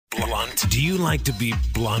blunt? Do you like to be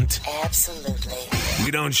blunt? Absolutely.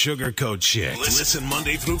 We don't sugarcoat shit. Listen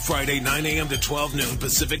Monday through Friday, 9 a.m. to 12 noon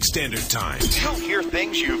Pacific Standard Time. You'll hear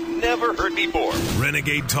things you've never heard before.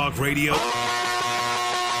 Renegade Talk Radio.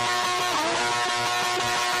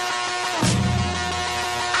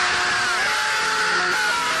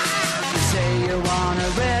 Say you want a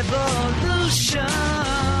revolution.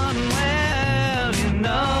 Well, you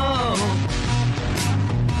know,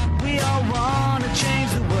 we all want to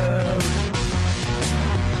change the world.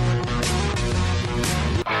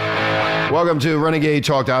 Welcome to Renegade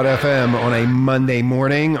Talk.fm on a Monday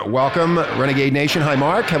morning. Welcome, Renegade Nation. Hi,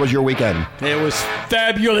 Mark. How was your weekend? It was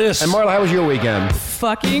fabulous. And Marla, how was your weekend?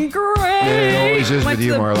 Fucking great. It always is Went with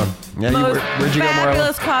you, to the Marla. Yeah, most where'd you go, Marla?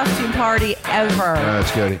 fabulous costume party ever.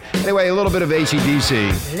 That's good. Anyway, a little bit of AC/DC.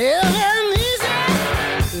 Living easy,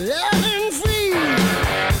 living free.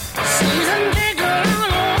 Season ticket on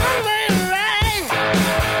a one-way ride.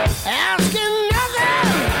 Asking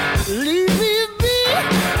nothing, leave me be.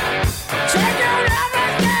 Take your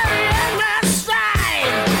everything in my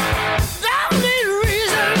stride. Don't need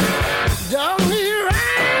reason, don't need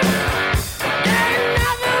rhyme. Ain't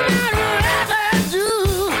nothing I'd rather do.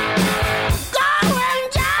 Going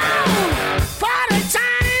down for the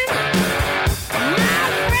time. My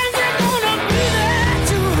friends are gonna be there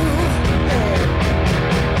too.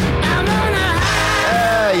 I'm gonna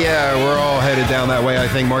hide. Yeah, we're all headed down that way, I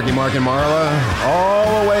think, Marky Mark and Marla.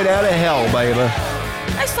 All the way down to hell, baby.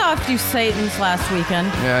 I saw a few Satans last weekend.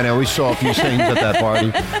 Yeah, I know. We saw a few things at that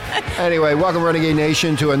party. Anyway, welcome, Renegade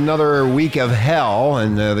Nation, to another week of hell.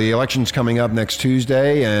 And the election's coming up next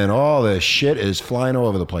Tuesday, and all this shit is flying all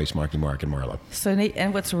over the place, Marky Mark and Marla. So,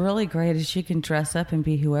 and what's really great is you can dress up and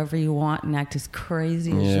be whoever you want and act as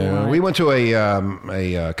crazy as you Yeah, want. we went to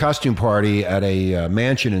a costume party at a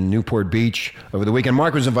mansion in Newport Beach over the weekend.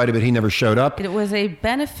 Mark was invited, but he never showed up. It was a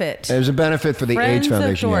benefit. It was a benefit for the Friends AIDS of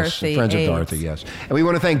Foundation. Dorothy, Yes, Friends AIDS. of Dorothy, yes. And we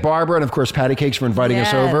want to thank Barbara and, of course, Patty Cakes for inviting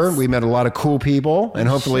us Yes. over. We met a lot of cool people, and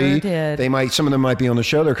hopefully Sure did. some of them might be on the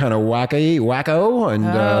show. They're kind of wacko,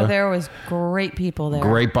 and There was great people there.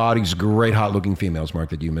 great bodies, great hot-looking females, Mark,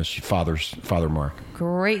 that you missed. Father Mark.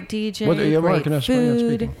 Great DJ, What, yeah, Mark, great can I explain that food.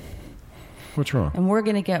 speaking? What's wrong? And we're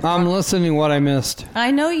going to get... I'm listening to what I missed.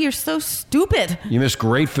 I know you're so stupid. You missed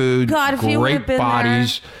great food, God, if you would've great been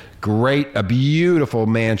bodies, a beautiful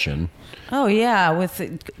mansion. Oh, yeah, with...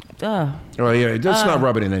 Oh, yeah, let's not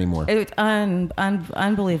rub it in anymore.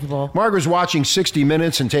 Unbelievable. Mark was watching 60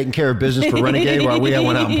 Minutes and taking care of business for Renegade while we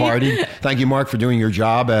went out and partied. Thank you, Mark, for doing your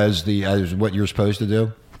job as what you're supposed to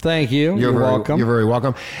do. Thank you. You're welcome. You're very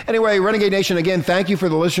welcome. Anyway, Renegade Nation, again, thank you for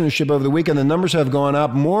the listenership over the weekend. The numbers have gone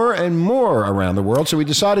up more and more around the world, so we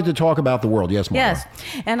decided to talk about the world. Yes, Mark. Yes.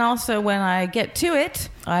 And also, when I get to it,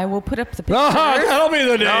 I will put up the pictures. That'll be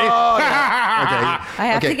the day. Oh, yeah. I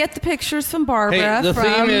have Okay. to get the pictures from Barbara Hey, the from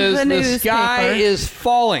theme is the the newspaper. sky is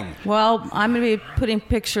falling. Well, I'm going to be putting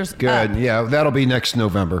pictures Good. up. Yeah, that'll be next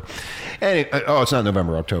November. It's not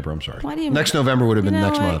November, October. I'm sorry. Why do you Next November would have been You know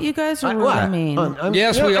next what? month. You guys are What? really mean.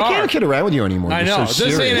 Yes, we I are. can't kid around with you anymore. I You're know. so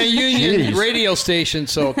This ain't a serious. union Jeez. radio station,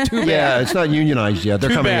 so too bad. Yeah, it's not unionized yet.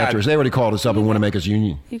 They're Too coming bad. after us. They already called us up and want to make us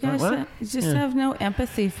union. You guys What? you just have no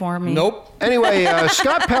empathy for me. Nope. Anyway,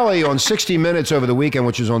 Scott Pelley on 60 Minutes over the weekend,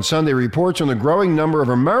 which is on Sunday, reports on the growing number of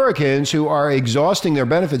Americans who are exhausting their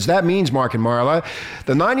benefits. That means, Mark and Marla,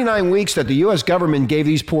 the 99 weeks that the U.S. government gave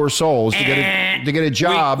these poor souls to get a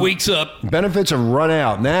job. Weeks up. Benefits have run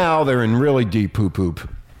out. Now they're in really deep poop.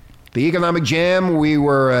 The economic jam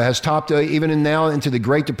has topped even now into the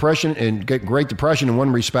Great Depression in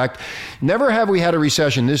one respect. Never have we had a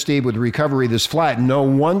recession this deep with recovery this flat. No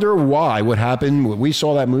wonder why. What happened? We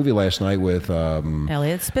saw that movie last night with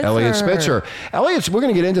Elliot Spitzer. We're going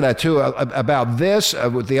to get into that too about this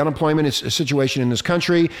with the unemployment situation in this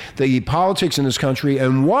country, the politics in this country,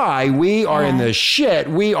 and why we are in the shit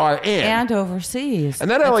we are in. And overseas. And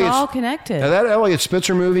that it's Elliot, all connected. That Elliot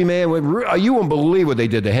Spitzer movie, man, you won't believe what they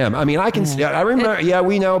did to him. I mean, I remember,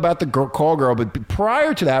 we know about the call girl, but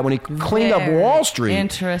prior to that, when he cleaned up Wall Street.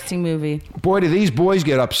 Interesting movie. Boy, do these boys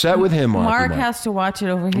get upset with him, Mark has to watch it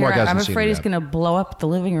over here. Mark hasn't I'm seen afraid it he's yet. going to blow up the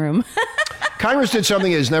living room. Congress did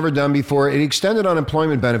something it has never done before. It extended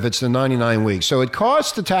unemployment benefits to 99 weeks. So it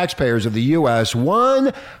cost the taxpayers of the U.S.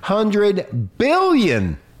 $100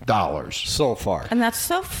 billion. So far. And that's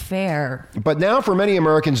so fair. But now for many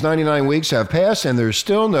Americans, 99 weeks have passed and there's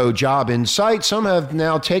still no job in sight. Some have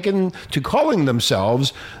now taken to calling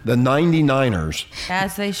themselves the 99ers.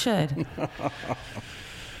 As they should.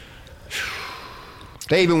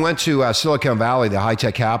 They even went to Silicon Valley, the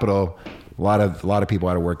high-tech capital. A lot of people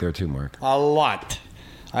out of work there too, Mark. A lot.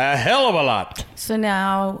 A hell of a lot. So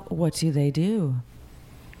now, what do they do?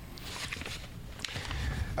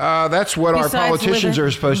 That's what our Besides politicians living-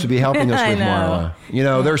 are supposed to be helping us I with, know. Marla. You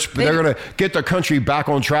know, they're going to get the country back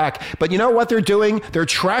on track. But you know what they're doing? They're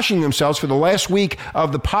trashing themselves for the last week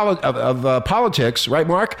of the politics, right,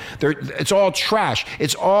 Mark? It's all trash.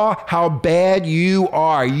 It's all how bad you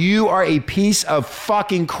are. You are a piece of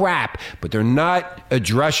fucking crap. But they're not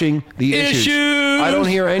addressing the issues. I don't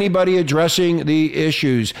hear anybody addressing the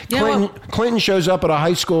issues. Yeah, Clinton shows up at a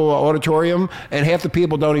high school auditorium, and half the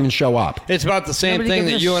people don't even show up. It's about the same Nobody thing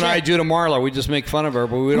gives that a you and I shit. do to Marla. We just make fun of her,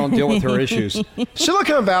 but we don't deal with her issues.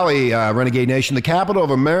 Silicon Valley, Renegade Nation, the capital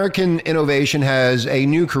of American innovation, has a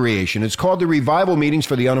new creation. It's called the Revival Meetings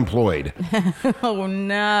for the Unemployed. Oh,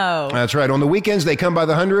 no. That's right. On the weekends, they come by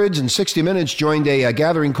the hundreds, and 60 Minutes joined a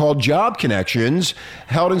gathering called Job Connections,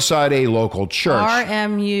 held inside a local church.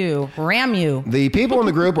 RAMU. The people in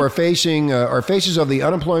the group are faces of the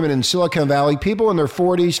unemployment in Silicon Valley, people in their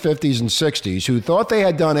 40s, 50s, and 60s who thought they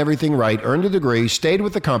had done everything right, earned a degree, stayed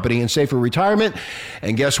with the company, and saved for retirement.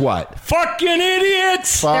 And guess what? Fucking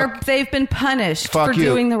idiots! They've been punished Fuck for you.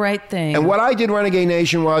 doing the right thing. And what I did, Renegade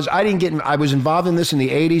Nation, was I was involved in this in the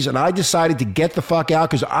 80s, and I decided to get the fuck out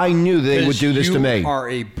because I knew they would do this to me. You are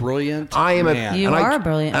a brilliant I am man. You and are I, a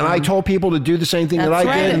brilliant And I man. told people to do the same thing that I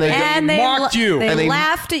That's did, right. and they mocked you. They And they-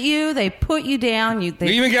 laughed at you. They put you down. You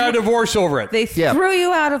even got a divorce over it. They Yeah. threw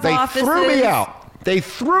you out of They offices. threw me out. They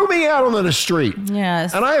threw me out onto the street.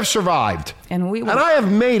 Yes. And I have survived. And I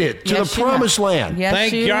have made it to Yes, the you have. promised land. Yes,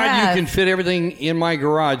 Thank you God have. you can fit everything in my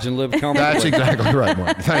garage and live comfortably. That's exactly right,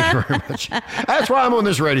 Mark. Thank you very much. That's why I'm on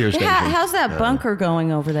this radio station. How's that bunker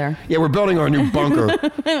going over there? Yeah, we're building our new bunker.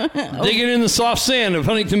 Digging in the soft sand of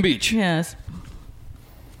Huntington Beach. Yes.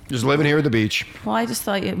 Just living here at the beach. Well, I just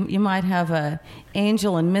thought you might have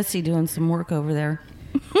Angel and Missy doing some work over there.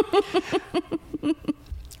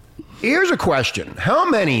 Here's a question. How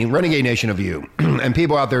many, Renegade Nation of you, and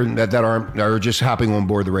people out there that are just hopping on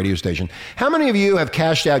board the radio station, how many of you have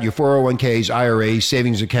cashed out your 401ks, IRAs,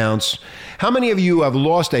 savings accounts? How many of you have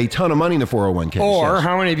lost a ton of money in the 401ks? Or Yes.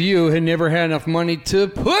 how many of you had never had enough money to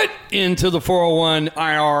put into the 401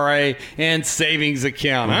 IRA and savings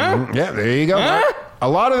account, huh? Yeah, there you go. Huh? A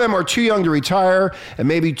lot of them are too young to retire and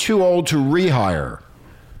maybe too old to rehire.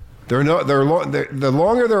 The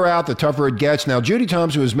longer they're out, the tougher it gets. Now, Judy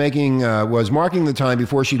Thompson was marking the time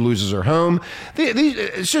before she loses her home.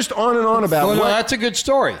 It's just on and on about. Well, no, what- that's a good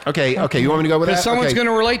story. Okay. You want me to go with that? Because someone's Okay. going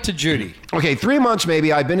to relate to Judy. Okay, 3 months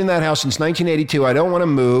maybe. I've been in that house since 1982. I don't want to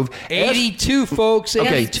move. 82, folks.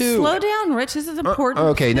 Okay. 82. Slow down, Rich. This is important.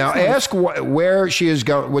 Okay, now business. ask where she is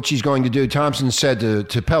going, what she's going to do. Thompson said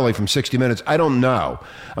to Pele from 60 Minutes, I don't know.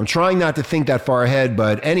 I'm trying not to think that far ahead,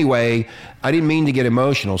 but anyway, I didn't mean to get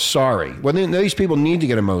emotional. Sorry. Well, these people need to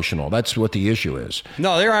get emotional. That's what the issue is.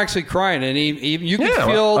 No, they're actually crying, and you can Yeah,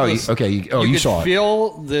 feel. oh, this- okay, you can saw it.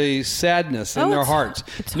 feel the sadness in Oh, their it's- hearts,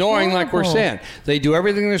 it's knowing, like we're horrible. saying, they do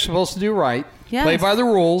everything they're supposed to do right, Yes. play by the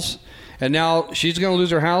rules, and now she's going to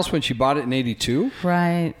lose her house when she bought it in '82.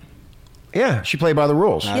 Right. Yeah, she played by the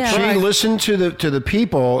rules. That's She right. listened to the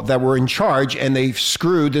people that were in charge, and they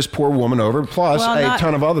screwed this poor woman over, plus a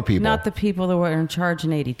ton of other people. Not the people that were in charge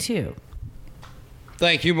in '82.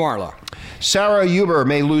 Thank you, Marla. Sarah Huber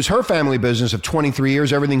may lose her family business of 23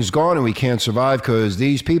 years. Everything's gone, and we can't survive because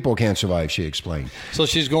these people can't survive, she explained. So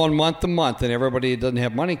she's going month to month, and everybody that doesn't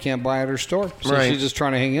have money can't buy at her store. So Right. she's just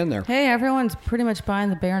trying to hang in there. Hey, everyone's pretty much buying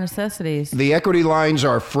the bare necessities. The equity lines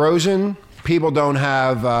are frozen. People don't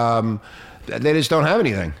have, they just don't have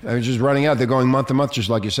anything. They're just running out. They're going month to month, just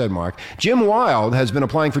like you said, Mark. Jim Wild has been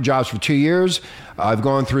applying for jobs for 2 years. I've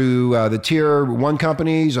gone through the tier 1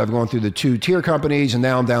 companies. I've gone through the 2-tier companies, and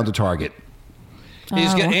now I'm down to Target.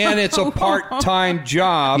 And it's a part-time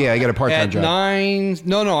job. Yeah, I got a part-time at job. 9.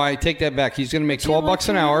 No, I take that back. He's going to make $12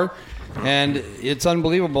 an hour, and it's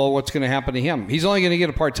unbelievable what's going to happen to him. He's only going to get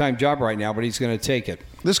a part-time job right now, but he's going to take it.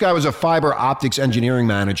 This guy was a fiber optics engineering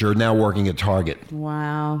manager, now working at Target.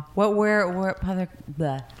 Wow.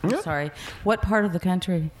 Sorry. What part of the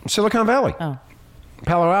country? Silicon Valley, Oh.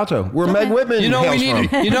 Palo Alto, where Meg Whitman You know, hails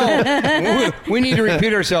from. we need to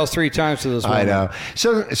repeat ourselves 3 times to this one. I know.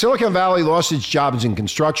 So Silicon Valley lost its jobs in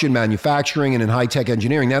construction, manufacturing, and in high-tech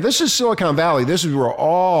engineering. Now, this is Silicon Valley. This is where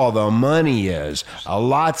all the money is.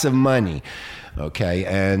 Lots of money. Okay,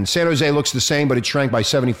 and San Jose looks the same, but it shrank by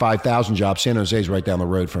 75,000 jobs. San Jose is right down the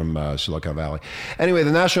road from Silicon Valley. Anyway,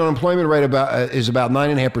 the national unemployment rate is about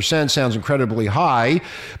 9.5%. Sounds incredibly high,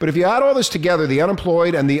 but if you add all this together, the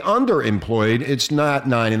unemployed and the underemployed, it's not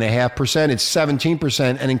 9.5%. It's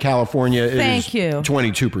 17%, and in California, it Thank is you.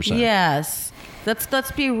 22%. Yes.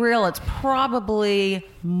 Let's be real. It's probably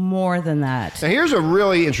more than that. Now, here's a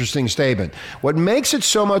really interesting statement. What makes it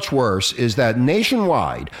so much worse is that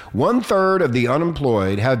nationwide, 1/3 of the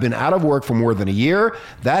unemployed have been out of work for more than a year.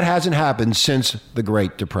 That hasn't happened since the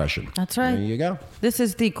Great Depression. That's right. There you go. This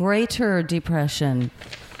is the Greater Depression.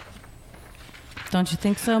 Don't you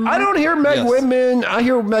think so, Mark? I don't hear Meg Yes. Whitman. I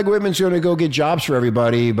hear Meg Whitman's going to go get jobs for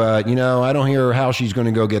everybody, but, I don't hear how she's going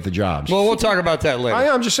to go get the jobs. Well, we'll talk about that later.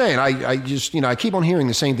 I'm just saying. I just I keep on hearing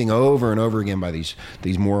the same thing over and over again by these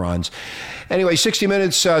morons. Anyway, 60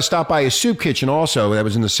 Minutes stopped by a soup kitchen also. That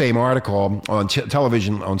was in the same article on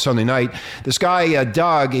television on Sunday night. This guy,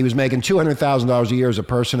 Doug, he was making $200,000 a year as a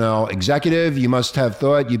personnel executive. You must have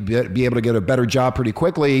thought you'd be able to get a better job pretty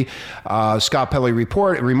quickly, Scott Pelley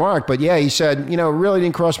remarked. But yeah, he said, it really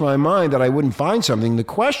didn't cross my mind that I wouldn't find something. The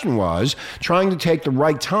question was trying to take the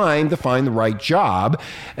right time to find the right job.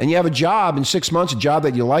 And you have a job in 6 months, a job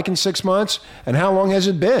that you like in 6 months. And how long has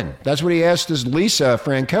it been? That's what he asked this Lisa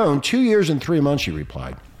Francone. 2 years and 3 months, she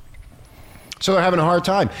replied. So they're having a hard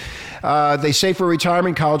time. They save for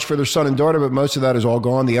retirement, college for their son and daughter, but most of that is all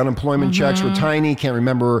gone. The unemployment checks were tiny. Can't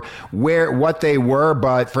remember what they were,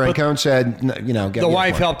 but Francone said, the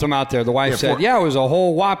wife helped him out there. The wife said, it was a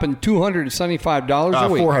whole whopping $275 a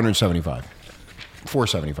week. $475.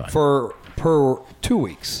 Per 2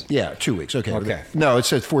 weeks. Yeah, 2 weeks. Okay. Okay. No, it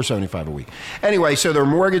says $475 a week. Anyway, so their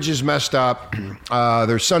mortgage is messed up.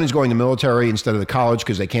 Their son is going to military instead of the college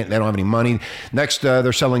because they don't have any money. Next,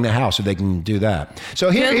 they're selling the house if they can do that.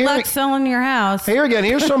 So Good luck selling your house. Here again,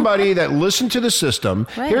 here's somebody that listened to the system.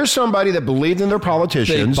 Right. Here's somebody that believed in their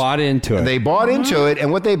politicians. They bought into it. They bought into it,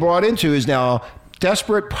 and what they bought into is now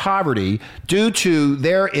desperate poverty due to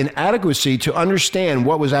their inadequacy to understand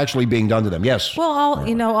what was actually being done to them. Yes. Well,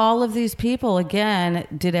 all of these people, again,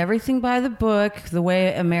 did everything by the book, the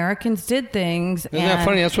way Americans did things. Isn't that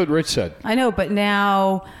funny? That's what Rich said. I know, but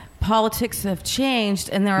now politics have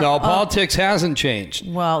changed, and politics hasn't changed.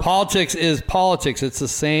 Well, politics is politics. It's the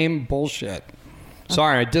same bullshit.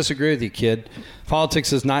 Sorry, I disagree with you, kid.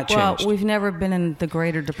 Politics has not changed. Well, we've never been in the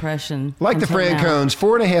Greater Depression. Like the Francones,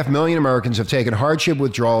 4.5 million Americans have taken hardship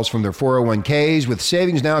withdrawals from their 401ks. With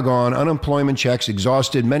savings now gone, unemployment checks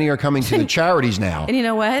exhausted, many are coming to the charities now. And you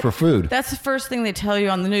know what? For food. That's the first thing they tell you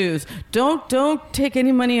on the news. Don't take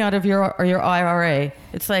any money out of your IRA.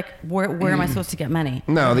 It's like, where am I supposed to get money?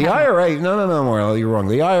 No, the IRA, no, Maureen, you're wrong.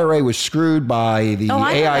 The IRA was screwed by the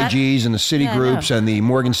AIGs and the Citigroups and the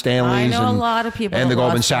Morgan Stanleys. I know a lot of people and the that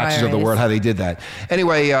Goldman lost Sachs of the IRAs. world, how they did that.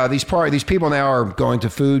 Anyway, these people now are going to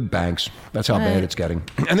food banks. That's how bad it's getting.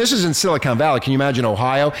 And this is in Silicon Valley. Can you imagine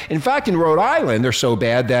Ohio? In fact, in Rhode Island, they're so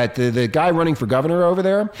bad that the guy running for governor over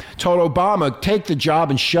there told Obama, take the job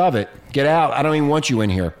and shove it. Get out. I don't even want you in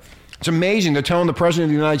here. It's amazing. They're telling the president of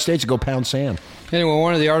the United States to go pound sand. Anyway,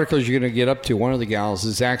 one of the articles you're going to get up to, one of the gals,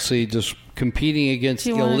 is actually just competing against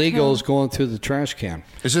illegals going through the trash can.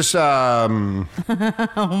 Is this Mark.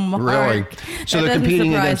 really? So That they're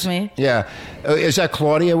competing surprise against me. Yeah. Is that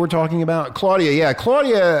Claudia we're talking about? Claudia,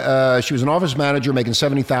 she was an office manager making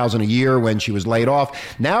 $70,000 a year when she was laid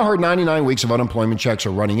off. Now her 99 weeks of unemployment checks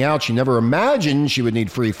are running out. She never imagined she would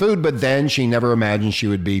need free food, but then she never imagined she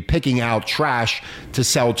would be picking out trash to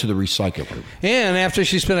sell to the recycler. And after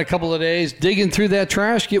she spent a couple of days digging through that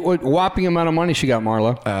trash, get what whopping amount of money she got,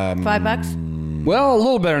 Marla. $5? Well, a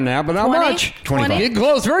little better than that, but not 20? much. 25. Get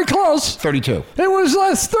close, very close. 32. It was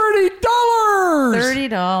less $30.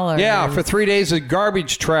 $30. Yeah, for 3 days of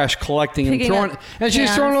garbage trash collecting and Picking throwing, up and she's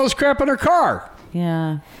cans. throwing all this crap in her car.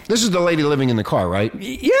 Yeah. This is the lady living in the car, right?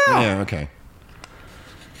 Yeah. Yeah, okay.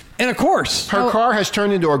 And of course, Her car has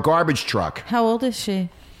turned into a garbage truck. How old is she?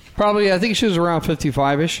 probably, I think she was around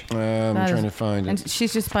 55-ish. I'm That trying is- to find it. And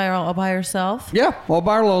she's just all by herself? Yeah, all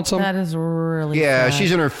by her lonesome. That is really Yeah, sad.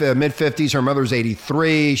 she's in her mid-50s. Her mother's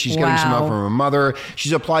 83. She's getting some help Wow. from her mother.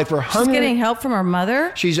 She's applied for She's getting help from her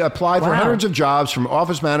mother? She's applied for Wow. hundreds of jobs, from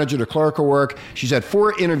office manager to clerical work. She's had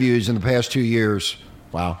 4 interviews in the past 2 years.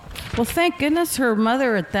 Wow. Well, thank goodness her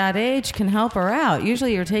mother at that age can help her out.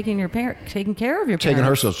 Usually you're taking care of your parents. Taking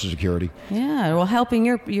her Social Security. Yeah, well, helping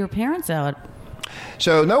your parents out.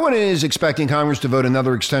 So no one is expecting Congress to vote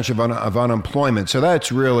another extension of unemployment. So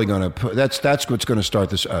that's really going to that's what's going to start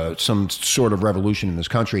this some sort of revolution in this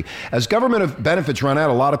country. As government benefits run out,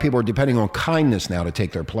 a lot of people are depending on kindness now to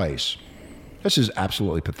take their place. This is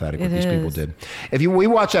absolutely pathetic what It these people is. did. We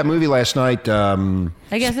watched that movie last night. I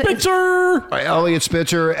guess Spitzer! Elliot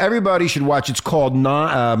Spitzer. Everybody should watch. It's called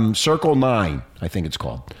Circle 9, I think it's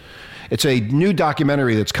called. It's a new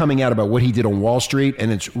documentary that's coming out about what he did on Wall Street,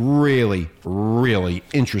 and it's really, really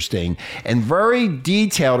interesting and very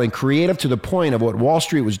detailed and creative to the point of what Wall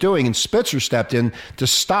Street was doing. And Spitzer stepped in to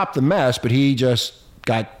stop the mess, but he just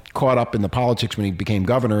got caught up in the politics when he became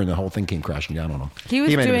governor, and the whole thing came crashing down on him. He was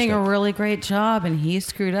made doing a mistake. really great job, and he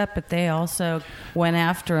screwed up, but they also went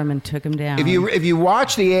after him and took him down. If you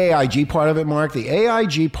watch the AIG part of it, Mark, the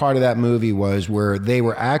AIG part of that movie was where they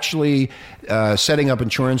were actually setting up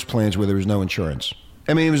insurance plans where there was no insurance.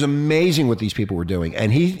 I mean, it was amazing what these people were doing,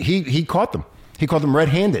 and he caught them. He caught them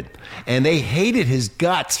red-handed, and they hated his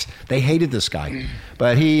guts. They hated this guy,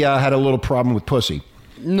 but he had a little problem with pussy.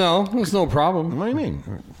 No, there's no problem. What do you mean?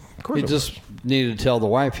 Of course He it just needed to tell the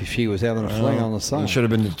wife if she was having a fling on the side. It should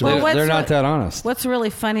have been. Well, They're not that honest. What's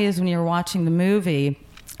really funny is when you're watching the movie,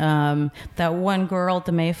 that one girl at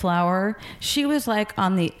the Mayflower, she was like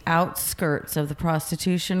on the outskirts of the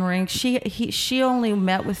prostitution ring. She only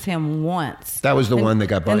met with him once. That was the one that he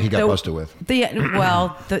got the- busted with.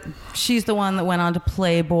 She's the one that went on to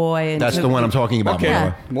Playboy. And That's the one I'm talking about. Okay,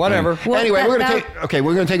 Marla. whatever. Well, Anyway, we're that-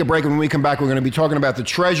 going to take a break. And when we come back, we're going to be talking about the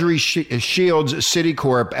Treasury Shields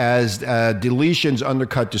Citicorp as deletions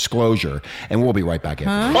undercut disclosure, and we'll be right back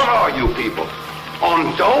after. What are you people?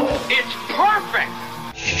 On dope? It's perfect!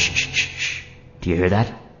 Shh. Do you hear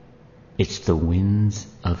that? It's the winds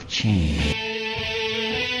of change.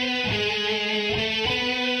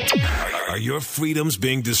 Are your freedoms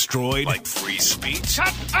being destroyed? Like free speech?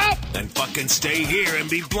 Shut up! Then fucking stay here and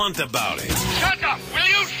be blunt about it. Shut up! Will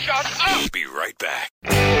you shut up? Be right back.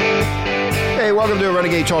 Hey, welcome to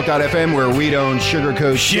Renegade Talk.fm, where we don't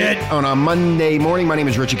sugarcoat shit on a Monday morning. My name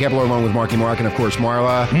is Richie Kepler, along with Marky Mark and, of course,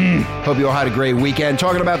 Marla. Hope you all had a great weekend.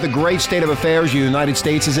 Talking about the great state of affairs the United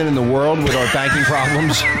States is in the world with our banking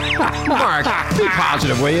problems. Mark, be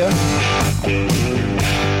positive, will you?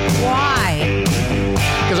 Why?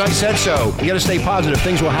 Because I said so. You got to stay positive.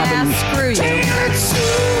 Things will happen. Yeah, screw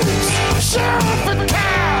you.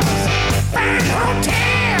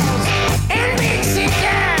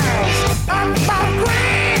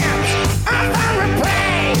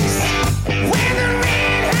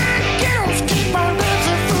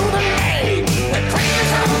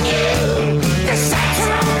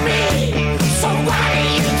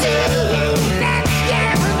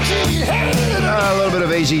 A little bit of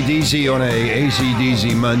ACDC on a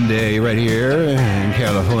ACDC Monday right here in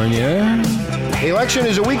California. The election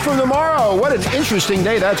is a week from tomorrow. What an interesting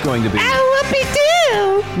day that's going to be.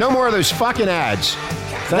 No more of those fucking ads.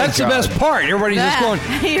 That's the best part. Everybody's just going,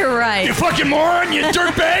 You're right. "You fucking moron, you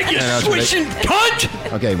dirtbag, you that's what they- swishing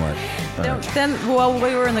cunt!" Okay, Mark. All right. Then, well,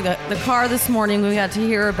 we were in the car this morning. We got to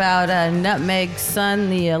hear about Nutmeg's son,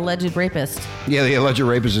 the alleged rapist. Yeah, the alleged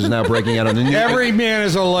rapist is now breaking out on the Every man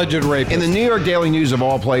is an alleged rapist. In the New York Daily News of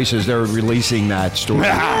all places, they're releasing that story.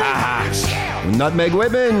 Nutmeg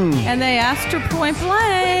Whitman. And they asked her point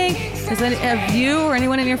blank, have you or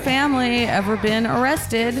anyone in your family ever been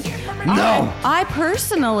arrested? No. I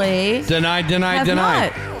personally Deny. have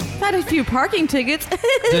not. I've had a few parking tickets.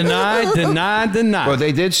 Deny. Well,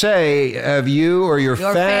 they did say, have you or your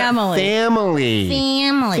family.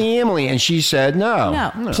 Family. And she said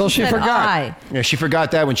no. No. So she Said forgot. I. Yeah, she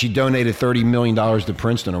forgot that when she donated $30 million to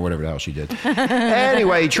Princeton or whatever the hell she did.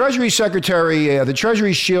 Anyway, Treasury Secretary, the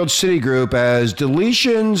Treasury Shields Citigroup as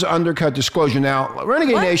deletions undercut disclosure. Now,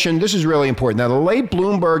 Renegade Nation, this is really important. Now, the late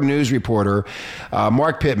Bloomberg News reporter,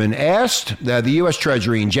 Mark Pittman, asked the U.S.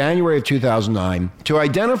 Treasury in January of 2009 to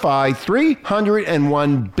identify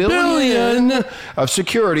 $301 billion of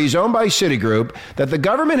securities owned by Citigroup that the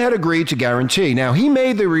government had agreed to guarantee. Now, he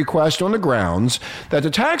made the request on the grounds that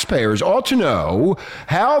the taxpayers ought to know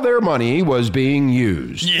how their money was being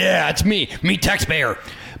used. Yeah, it's me taxpayer.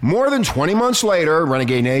 More than 20 months later,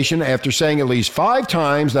 Renegade Nation, after saying at least 5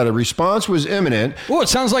 times that a response was imminent, Oh, it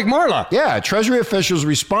sounds like Marla. yeah, Treasury officials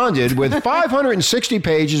responded with 560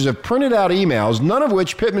 pages of printed out emails, none of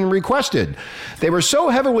which Pittman requested. They were so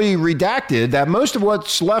heavily redacted that most of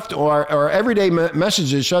what's left are everyday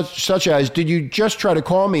messages such as, did you just try to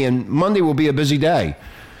call me and Monday will be a busy day?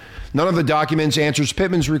 None of the documents answers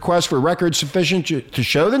Pittman's request for records sufficient to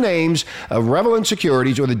show the names of relevant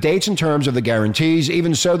securities or the dates and terms of the guarantees.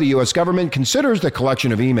 Even so, the U.S. government considers the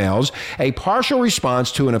collection of emails a partial response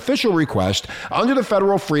to an official request under the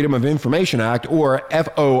Federal Freedom of Information Act, or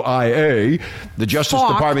FOIA. The Justice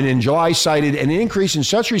Department in July cited an increase in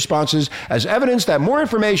such responses as evidence that more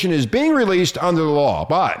information is being released under the law.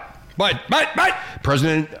 But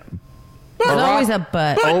President There's always a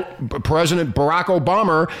but. President Barack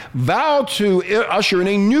Obama vowed to usher in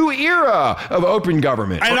a new era of open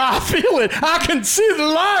government. And I feel it. I can see the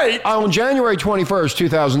light. On January 21st,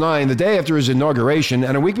 2009, the day after his inauguration,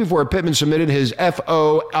 and a week before Pittman submitted his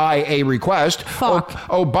FOIA request,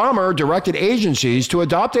 Obama directed agencies to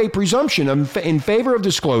adopt a presumption in favor of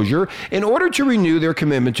disclosure in order to renew their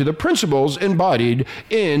commitment to the principles embodied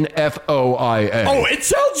in FOIA. Oh, it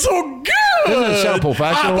sounds so good. Doesn't it sound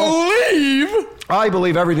professional? I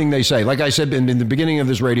believe everything they say. Like I said in the beginning of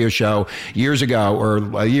this radio show years ago, or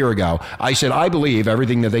a year ago, I said, I believe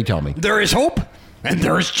everything that they tell me. There is hope and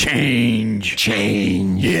there is change.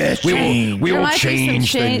 Change. Yes, change. We will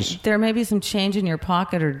change things. There may be some change in your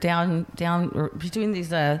pocket or down or between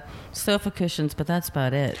these sofa cushions, but that's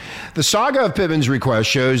about it. The saga of Pittman's request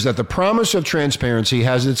shows that the promise of transparency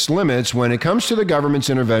has its limits when it comes to the government's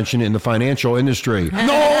intervention in the financial industry.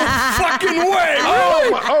 No fucking way!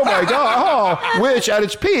 Oh my God! Which at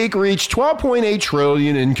its peak reached $12.8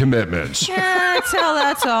 trillion in commitments. Yeah,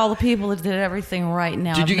 that's all the people that did everything right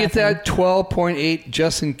now. Did you get that? 12.8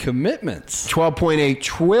 just in commitments. 12.8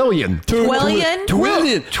 trillion. Twillion?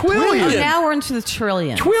 Twillion. Oh, now we're into the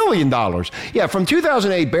trillion. $1 trillion. Yeah, from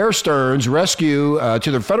 2008, Bear Stearns' rescue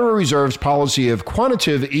to the Federal Reserve's policy of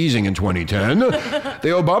quantitative easing in 2010, the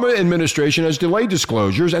Obama administration has delayed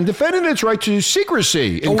disclosures and defended its right to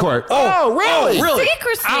secrecy in court. Oh, really? Really?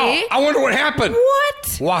 Secrecy? I wonder what happened.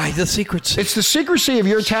 What? Why the secrecy? It's the secrecy of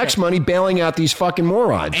your tax money bailing out these fucking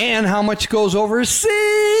morons. And how much goes overseas.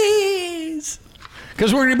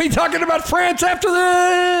 Because we're going to be talking about France after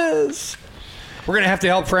this. We're going to have to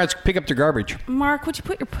help France pick up their garbage. Mark, would you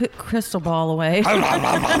put your crystal ball away?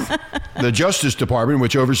 The Justice Department,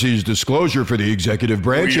 which oversees disclosure for the executive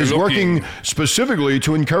branch, is working specifically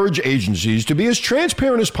to encourage agencies to be as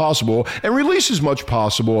transparent as possible and release as much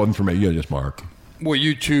possible information. Yeah, yes, Mark. Well,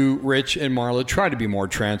 you two, Rich and Marla, try to be more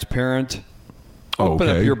transparent. Open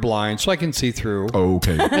Okay. up your blinds so I can see through.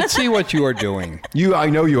 Okay. And see what you are doing.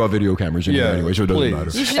 I know you have video cameras in here anyway, so it doesn't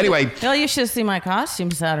matter. You should see my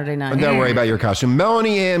costume Saturday night. Don't worry about your costume.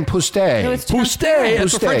 Melanie Ann Poustay. No, it's Poustay.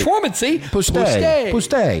 It's a French woman, see?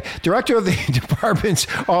 Poustay. Director of the Department's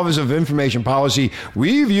Office of Information Policy.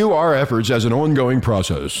 We view our efforts as an ongoing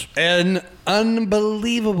process. An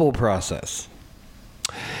unbelievable process.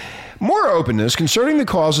 More openness concerning the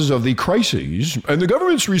causes of the crises and the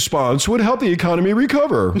government's response would help the economy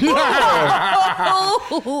recover. That's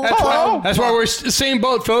why we're same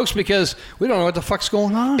boat, folks, because we don't know what the fuck's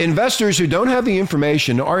going on. Investors who don't have the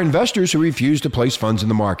information are investors who refuse to place funds in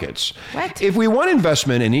the markets. What? If we want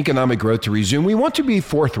investment and economic growth to resume, we want to be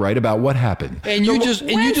forthright about what happened. And you just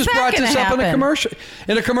brought this up in a happen? commercial.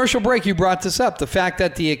 In a commercial break, you brought this up. The fact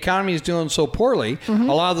that the economy is doing so poorly, a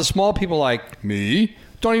lot of the small people like me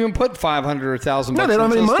don't even put $500 or $1,000. No, they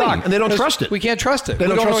don't have any money, and they don't trust it. We can't trust it. They we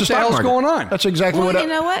don't know trust what the the hell's stock going market. on. That's exactly Well, what. you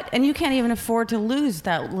know what? And you can't even afford to lose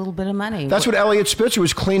that little bit of money. That's what Elliot Spitzer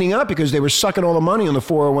was cleaning up because they were sucking all the money on the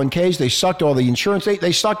 401ks. They sucked all the insurance.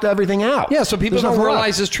 They sucked everything out. Yeah, so people There's don't nothing left.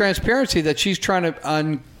 realize this transparency that she's trying to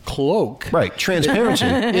uncloak. Right, transparency.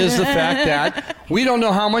 Is the fact that we don't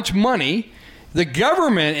know how much money the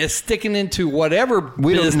government is sticking into whatever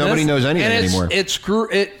business. Nobody knows anything anymore.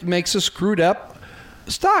 It makes a screwed up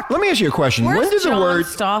stock. Let me ask you a question. Where's When did John the word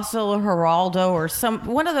Stossel or Geraldo or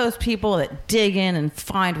one of those people that dig in and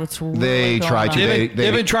find what's really They going try on? to.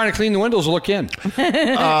 They've been trying to clean the windows. Look in.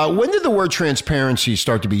 When did the word transparency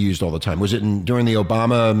start to be used all the time? Was it during the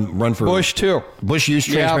Obama run for Bush too. Bush used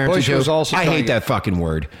Yeah, transparency Bush too? was also I telling hate it. that fucking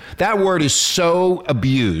word. That word is so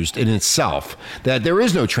abused in itself that there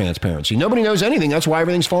is no transparency. Nobody knows anything. That's why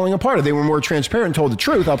everything's falling apart. If they were more transparent and told the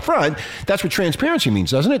truth up front, that's what transparency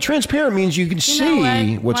means, doesn't it? Transparent means you can see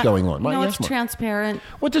what's going on. You know Yes, what's transparent?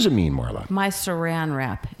 What does it mean, Marla? My saran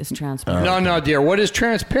wrap is transparent. No, dear. What is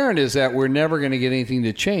transparent is that we're never going to get anything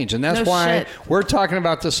to change. And that's No why shit. we're talking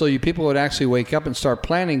about this so you people would actually wake up and start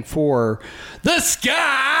planning for the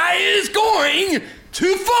sky is going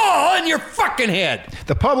to fall on your fucking head.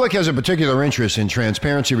 The public has a particular interest in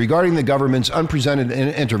transparency regarding the government's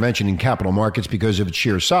unprecedented intervention in capital markets because of its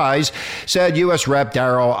sheer size, said U.S. Rep.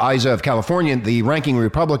 Darrell Issa of California, the ranking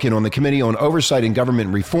Republican on the Committee on Oversight and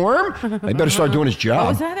Government Reform. They better start doing his job.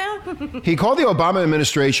 Was that out? He called the Obama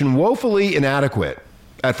administration woefully inadequate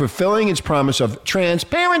at fulfilling its promise of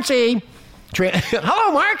transparency.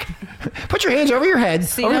 Hello, Mark. Put your hands over your head,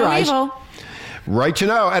 See over no your eyes. evil. Right to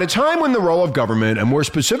know. At a time when the role of government, and more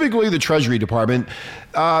specifically the Treasury Department,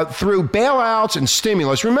 through bailouts and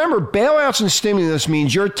stimulus. Remember, bailouts and stimulus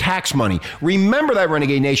means your tax money. Remember that,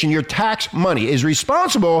 Renegade Nation. Your tax money is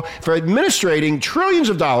responsible for administrating trillions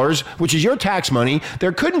of dollars, which is your tax money.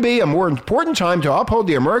 There couldn't be a more important time to uphold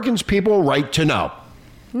the American people's right to know.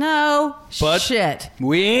 No But shit.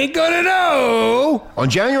 we ain't gonna know. On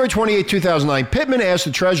January 28, 2009, Pittman asked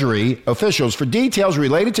the Treasury officials for details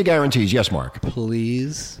related to guarantees. Yes, Mark.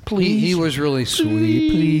 Please. Please. He was really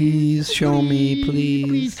sweet. Please show me,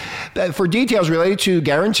 please. For details related to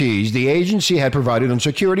guarantees the agency had provided on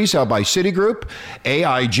securities held by Citigroup,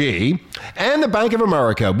 AIG, and the Bank of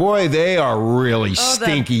America. Boy, they are really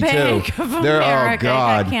stinky, the Bank too. of They're, America. oh,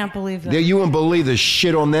 God. I can't believe that. You wouldn't believe the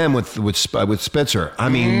shit on them with Spitzer. I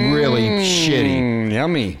mean, really shitty.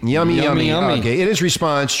 Yummy. Yummy. Okay. In its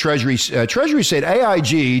response, Treasury said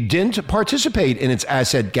AIG didn't participate in its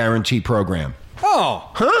asset guarantee program. Oh.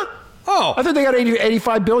 Huh? Oh. I thought they got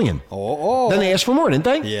 $85 billion. Oh. Then they asked for more, didn't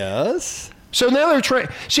they? Yes. So now they're trying.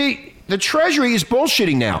 See, the Treasury is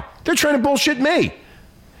bullshitting now. They're trying to bullshit me.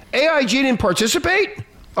 AIG didn't participate?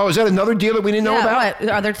 Oh, is that another deal that we didn't know about?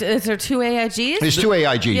 What? Is there two AIGs? There's two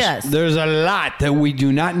AIGs. Yes. There's a lot that we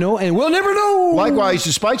do not know, and we'll never know. Likewise,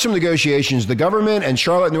 despite some negotiations, the government and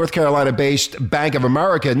Charlotte, North Carolina-based Bank of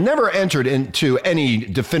America never entered into any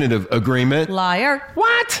definitive agreement. Liar.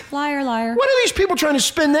 What? Liar. What are these people trying to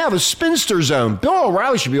spin now? The spinster zone. Bill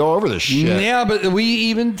O'Reilly should be all over this shit. Yeah, but we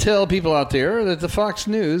even tell people out there that the Fox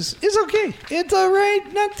News is okay. It's all right,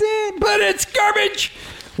 nothing, but it's garbage.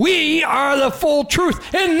 We are the full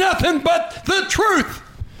truth and nothing but the truth.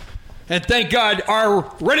 And thank God our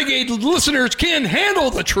renegade listeners can handle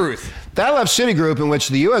the truth. That left Citigroup, in which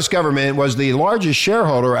the U.S. government was the largest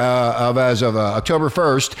shareholder as of October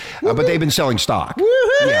 1st, but they've been selling stock.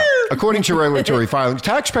 Yeah. According to regulatory filings,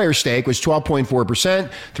 taxpayer stake was 12.4%,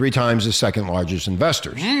 3 times the second largest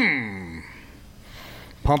investors.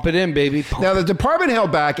 Pump it in, baby. Now, the department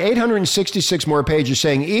held back 866 more pages,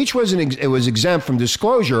 saying each was exempt from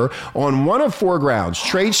disclosure on one of 4 grounds: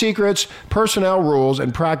 trade secrets, personnel rules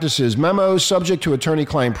and practices, memos subject to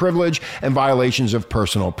attorney-client privilege, and violations of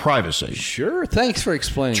personal privacy. Sure. Thanks for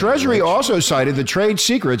explaining. Treasury also cited the trade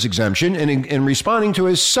secrets exemption in responding to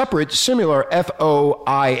a separate, similar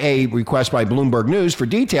FOIA request by Bloomberg News for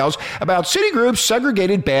details about Citigroup's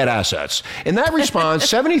segregated bad assets. In that response,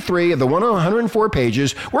 73 of the 104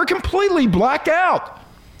 pages were completely blacked out.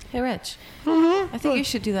 Hey, Rich. I think you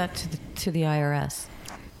should do that to the IRS.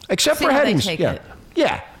 Except See for how they headings. take Yeah. it.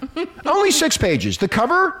 Yeah. Only 6 pages. The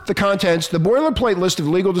cover, the contents, the boilerplate list of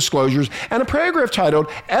legal disclosures, and a paragraph titled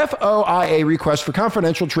FOIA Request for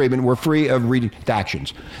Confidential Treatment were free of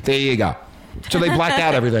redactions. There you go. So they blacked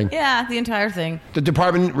out everything. Yeah, the entire thing. The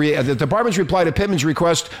department's reply to Pittman's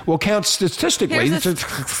request will count statistically. Here's a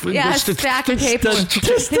stack of paper.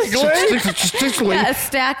 Statistically. Yeah, a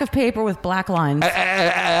stack of paper with black lines.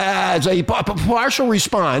 As a partial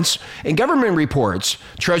response, in government reports,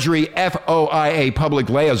 Treasury FOIA public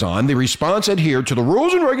liaison, the response adhered to the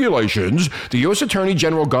rules and regulations, the U.S. Attorney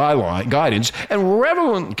General guidance, and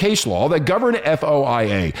relevant case law that govern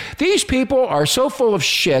FOIA. These people are so full of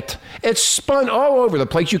shit, it's spun all over the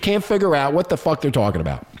place. You can't figure out what the fuck they're talking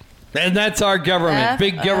about. And that's our government.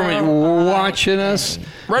 Big government watching us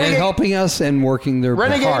and helping us and working their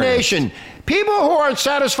Renegade hardest. Nation. People who aren't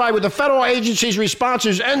satisfied with the federal agency's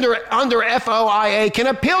responses under FOIA can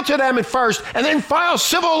appeal to them at first and then file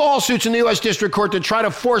civil lawsuits in the U.S. District Court to try to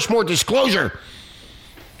force more disclosure.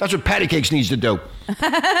 That's what Patty Cakes needs to do.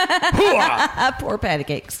 Poor patty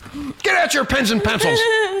cakes. Get out your pens and pencils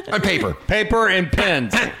and paper. Paper and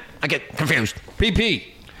pens. I get confused. PP.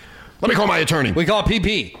 Let me call my attorney. We call it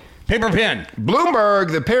PP. Paper pen.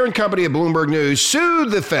 Bloomberg, the parent company of Bloomberg News,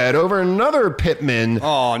 sued the Fed over another Pittman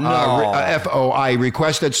FOI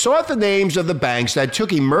request that sought the names of the banks that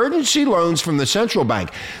took emergency loans from the central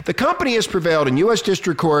bank. The company has prevailed in U.S.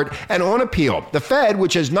 District Court and on appeal. The Fed,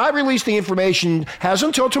 which has not released the information, has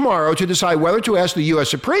until tomorrow to decide whether to ask the U.S.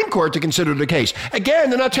 Supreme Court to consider the case. Again,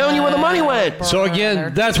 they're not telling you where the money went. So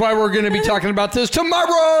again, that's why we're going to be talking about this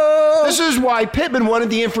tomorrow. This is why Pittman wanted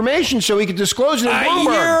the information so he could disclose it in Bloomberg.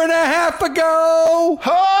 A year and a half ago.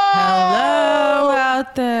 Hello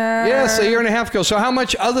out there. Yes, a year and a half ago. So how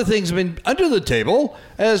much other things have been under the table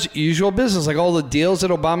as usual business, like all the deals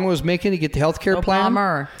that Obama was making to get the health care plan?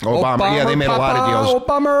 Obama. Yeah, they made a lot of deals.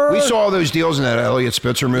 Obama. We saw those deals in that Elliot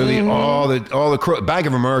Spitzer movie. All the Bank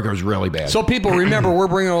of America was really bad. So people, remember, we're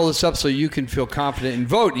bringing all this up so you can feel confident and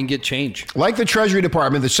vote and get change. Like the Treasury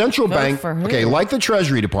Department, the central bank. for who? Okay, like the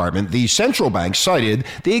Treasury Department, the central bank cited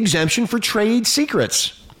the exemption for trade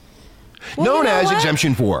secrets. Well, known you know as what?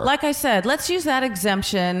 Exemption 4. Like I said, let's use that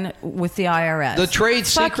exemption with the IRS. The trade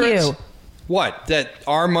Fuck secrets. you. What? That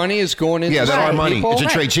our money is going into Yeah, that's our other money. people? It's a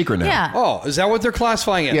trade secret now. Yeah. Oh, is that what they're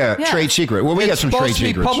classifying it? Yeah, Yeah. trade secret. Well, we got It's some trade supposed to be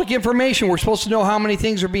secrets. public information. We're supposed to know how many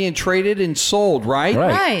things are being traded and sold, right?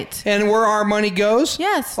 Right. Right. And where our money goes?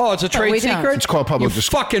 Yes. Oh, it's a But trade we don't. secret? It's called public You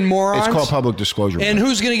fucking morons. It's called public disclosure. And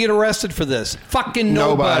who's going to get arrested for this? Fucking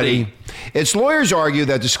nobody. Its lawyers argue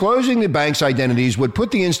that disclosing the bank's identities would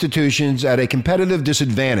put the institutions at a competitive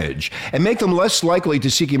disadvantage and make them less likely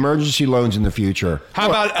to seek emergency loans in the future. How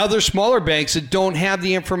about other smaller banks that don't have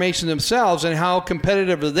the information themselves, and how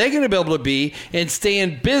competitive are they going to be able to be and stay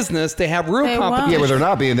in business to have real They won't. competition? Yeah, but they're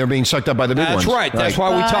not being. They're being sucked up by the big That's ones. right. That's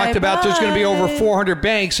why we talked about there's going to be over Bye-bye. 400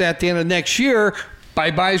 banks at the end of next year.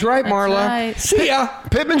 Bye-bye's right, That's Marla. right. See ya.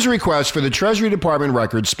 Pittman's request for the Treasury Department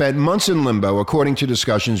records spent months in limbo, according to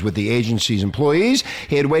discussions with the agency's employees.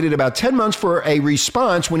 He had waited about 10 months for a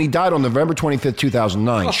response when he died on November 25th,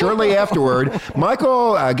 2009. Shortly afterward,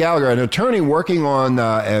 Michael Gallagher, an attorney working on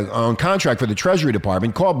contract for the Treasury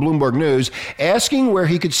Department, called Bloomberg News asking where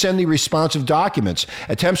he could send the responsive documents.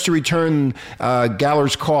 Attempts to return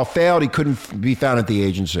Gallagher's call failed. He couldn't be found at the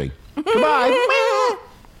agency. Goodbye.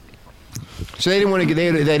 So they didn't want to.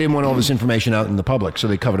 They didn't want all this information out in the public, so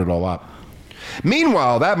they covered it all up.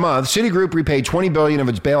 Meanwhile, that month, Citigroup repaid $20 billion of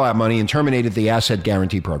its bailout money and terminated the asset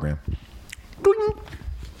guarantee program.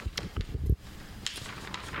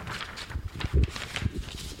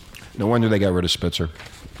 No wonder they got rid of Spitzer.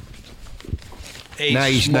 A Now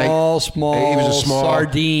he's- small he was a small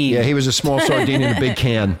sardine. Yeah, he was a small sardine in a big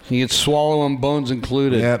can. You could swallow him, bones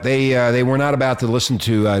included. Yeah, they were not about to listen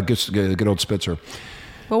to good old Spitzer.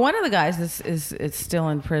 But one of the guys is still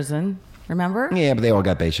in prison. Remember? Yeah, but they all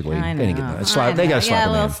got basically. I know. They didn't get that. I Slap, they know. got a slap yeah, in a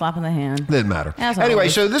the little hand. slap in the hand. Doesn't matter. As Anyway,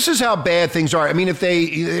 always. so this is how bad things are. I mean, if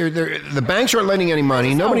the banks aren't lending any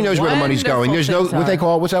money, nobody knows where the money's going. There's no wonderful what they things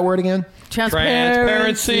call what's that word again?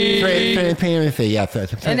 Transparency. Transparency. Yeah.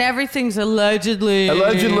 And everything's allegedly.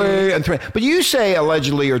 Allegedly, but you say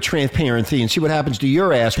allegedly or transparency, and see what happens to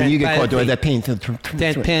your ass when you get caught doing that.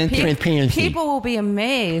 Transparency. People will be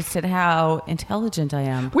amazed at how intelligent I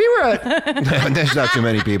am. We were at. There's not too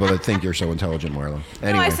many people that think you're so intelligent, Marla.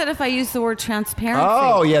 Anyway. No, I said if I use the word transparency.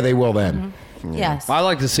 Oh yeah, they will then. Yes. I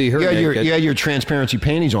like to see her You naked. had your transparency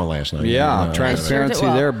panties on last night. Yeah, transparency Sure did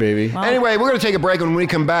well. there, baby. Well, Anyway, we're going to take a break, and when we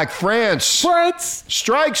come back, France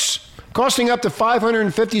strikes costing up to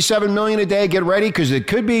 $557 million a day. Get ready, because it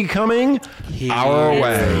could be coming our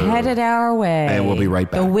way. headed our way. And we'll be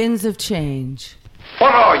right back. The winds of change.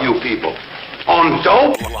 What are you people? On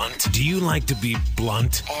dope? Blunt. Do you like to be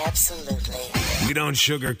blunt? Absolutely. We don't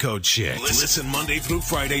sugarcoat shit. Listen Monday through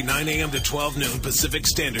Friday, 9 a.m. to 12 noon Pacific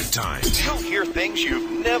Standard Time. You'll hear things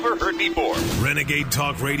you've never heard before. Renegade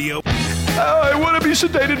Talk Radio. I want to be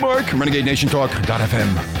sedated, Mark. Renegade Nation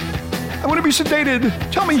Talk.fm. I want to be sedated.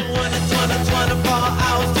 Tell me. 24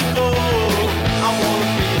 hours to go. I wanna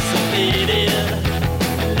be sedated.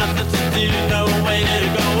 Nothing to do, nowhere to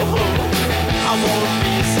go. I wanna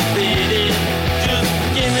be sedated. Just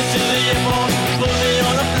get me to the airport, put me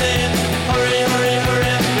on a plane. Hurry, hurry,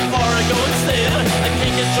 hurry, before I go insane. I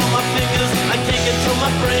can't control my fingers, I can't control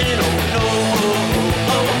my brain. Oh no,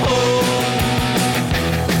 oh, oh, oh.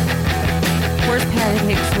 Where's Patty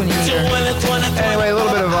Hicks when he's here? Anyway, a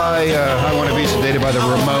little bit of I want to be sedated by the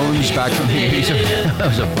Ramones back from the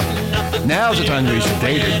 80s. Now's the time to be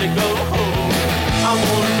sedated.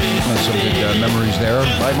 Some good memories there.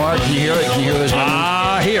 Right, Mark? Can you hear it? Can you hear those memories?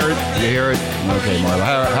 I hear it. You hear it? Okay,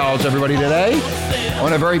 Marla. How's everybody today?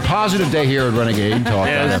 On a very positive day here at Renegade Talk.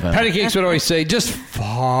 Patty Cakes would always say, just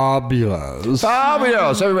fabulous.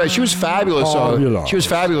 Fabulous. Everybody. She was fabulous. Fabulous. She was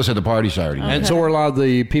fabulous at the party Saturday night. And so were a lot of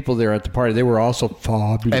the people there at the party. They were also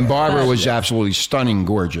fabulous. And Barbara was absolutely stunning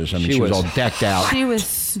gorgeous. I mean, she was all decked out. She was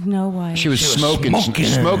Snow White. She was smoking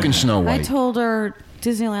Snow I White. told her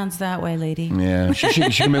Disneyland's that way, lady. Yeah, she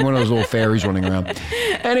can be one of those little fairies running around.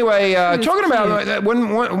 Anyway, talking about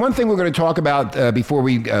one thing we're going to talk about before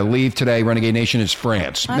we leave today, Renegade Nation, is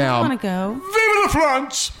France. I don't want to go. Vive la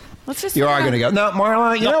France! Let's just. You are going to go. No,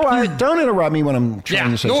 Marla, you know what? Don't interrupt me when I'm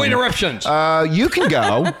trying to say no something. interruptions. You can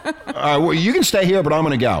go. You can stay here, but I'm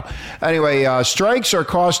going to go. Anyway, strikes are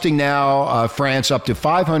costing now France up to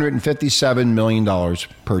 $557 million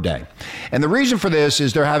per day. And the reason for this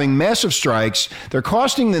is they're having massive strikes. They're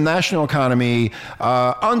costing the national economy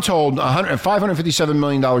untold $557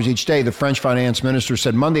 million each day, the French finance minister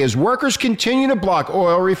said Monday, as workers continue to block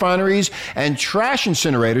oil refineries and trash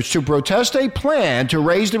incinerators to protest a plan to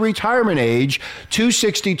raise the retirement age to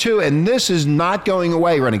 62. And this is not going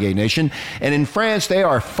away, Renegade Nation. And in France, they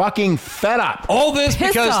are fucking fed up. All this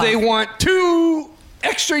Pissed because off. they want 2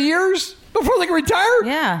 extra years before they can retire?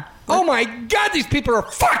 Yeah. Oh my God, these people are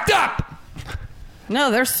fucked up. No,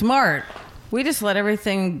 they're smart. We just let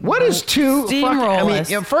everything What is steamroll I us.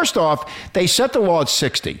 mean, first off, they set the law at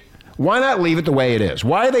 60. Why not leave it the way it is?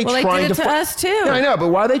 Why are they Well, they trying did it to us, too. Yeah, I know, but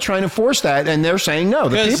why are they trying to force that? And they're saying no.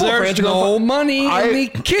 The Because people of there's France are no going money in the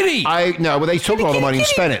kitty. Well, they took all the money and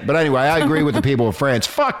spent it. But anyway, I agree with the people of France.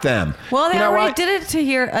 Fuck them. Well, they You know already what? did it to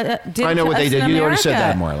here. I know what they did. You already said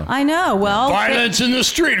that, Marla. I know. Well, Violence in the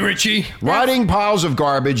street, Richie. Rotting piles of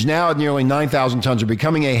garbage, now at nearly 9,000 tons, are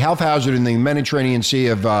becoming a health hazard in the Mediterranean Sea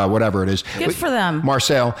of whatever it is. Good for them.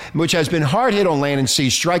 Marseille, which has been hard hit on land and sea,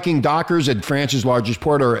 striking dockers at France's largest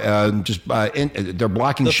port, or they're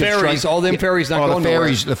blocking The ships. ferries, all them ferries not going the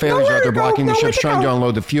ferries, nowhere. the ferries Nowhere out there to go, blocking the nowhere ships to trying to go.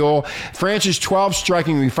 unload the fuel. France's 12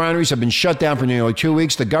 striking refineries have been shut down for nearly 2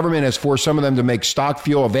 weeks. The government has forced some of them to make stock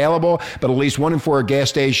fuel available, but at least 1 in 4 gas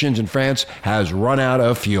stations in France has run out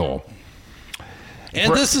of fuel.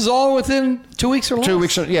 And this is all within 2 weeks or less. 2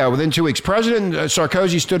 weeks, yeah, within 2 weeks. President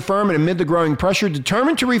Sarkozy stood firm and amid the growing pressure,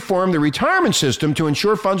 determined to reform the retirement system to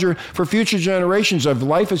ensure funds are for future generations of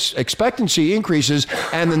life expectancy increases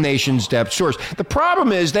and the nation's debt source. The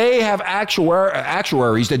problem is they have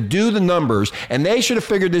actuaries that do the numbers, and they should have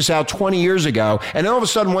figured this out 20 years ago. And then all of a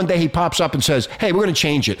sudden, one day he pops up and says, hey, we're going to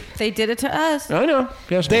change it. they did it to us. I know.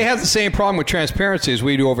 Yes, They have the same problem with transparency as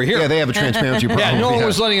we do over here. yeah, they have a transparency problem. Yeah, no one Yeah.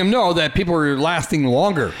 was letting them know that people were lasting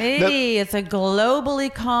longer. Hey, it's a global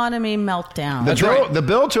economy meltdown. The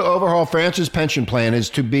bill to overhaul France's pension plan is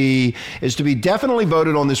to be definitely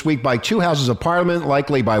voted on this week by 2 houses of parliament,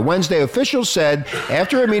 likely by Wednesday. Officials said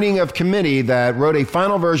after a meeting of committee that wrote a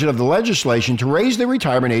final version of the legislation to raise the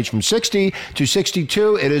retirement age from 60 to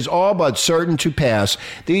 62, it is all but certain to pass.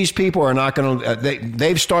 These people are not going to.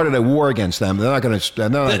 They've started a war against them. They're not going to. They're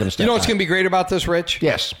not going to step You know what's back. going to be great about this, Rich?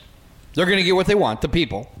 Yes, They're going to get what they want, the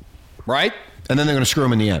people, right? and then they're going to screw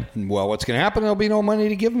them in the end. Well, what's going to happen? There'll be no money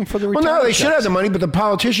to give them for the Well, retirement no, they should checks. have the money, but the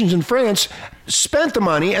politicians in France spent the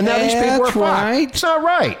money, and now these people are That's fucked. right. It's not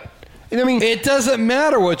right. I mean, It doesn't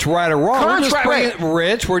matter what's right or wrong. Contract- we're just bringing,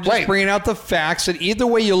 Rich, we're just Wait. bringing out the facts that either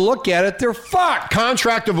way you look at it, they're fucked.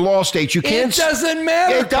 contract of law states you can't. It doesn't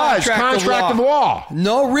matter. It does. Contract of law.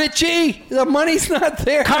 No, Richie, the money's not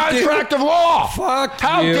there. Contract dude. of law. Fuck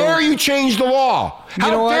How you. dare you change the law? You know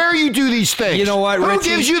How what? dare you do these things? You know what, Who Richie?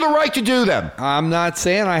 gives you the right to do them? I'm not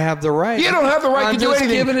saying I have the right. You don't have the right I'm to do just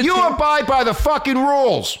giving anything. it You to abide by the fucking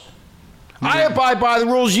rules. I abide by the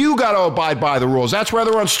rules. You got to abide by the rules. That's why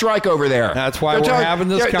they're on strike over there. That's why They're we're telling- having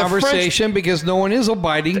this the French- conversation, because no one is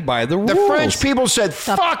abiding by the rules. The French people said,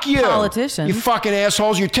 fuck you. politicians. You fucking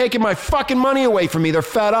assholes. You're taking my fucking money away from me. They're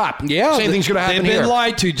fed up. Yeah, Same thing's going to happen They've been here.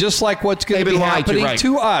 lied to, just like what's going to They've be been lied to, happening right.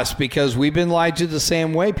 to us, because we've been lied to the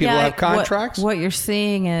same way. People have contracts. What you're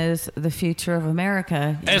seeing is the future of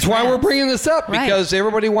America. That's why we're bringing this up, Right. because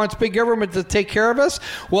everybody wants big government to take care of us.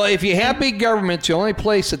 Well, if you have big government, the only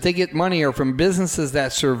place that they get money are from businesses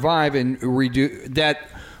that survive and that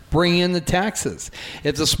bring in the taxes.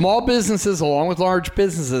 If the small businesses, along with large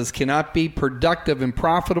businesses, cannot be productive and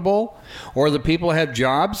profitable, or the people have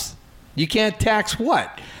jobs, you can't tax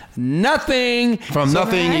what? Nothing. From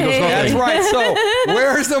nothing equals nothing. That's right. So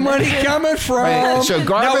where's the money coming from? Right. So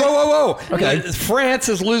garbage- Now, whoa. Okay. France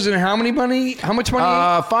is losing how much money?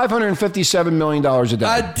 $557 million a day.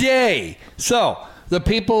 A day. So the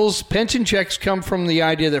people's pension checks come from the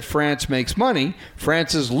idea that France makes money.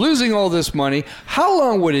 France is losing all this money. How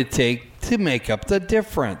long would it take to make up the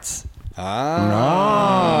difference?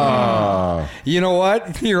 You know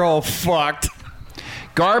what? You're all fucked.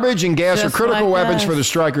 Garbage and gas Just are critical like weapons us. for the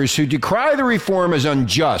strikers who decry the reform as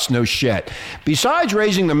unjust. No shit. Besides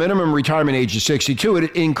raising the minimum retirement age to 62,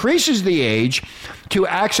 it increases the age to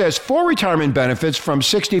access full retirement benefits from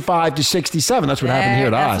 65 to 67. That's what happened here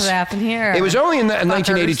to That's us. what happened here. It was only in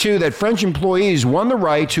 1982 that French employees won the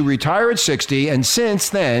right to retire at 60, and since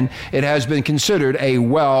then, it has been considered a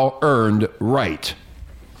well-earned right.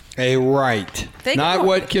 A right. They Not go-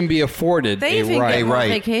 what can be afforded. They a even right. get more right.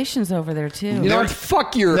 vacations over there too. You know what?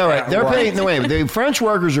 Fuck your No, right. They're right. paying. No, wait. The French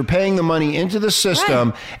workers are paying the money into the system,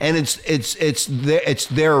 Right. and it's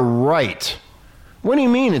their right. What do you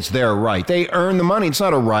mean it's their right? They earn the money. It's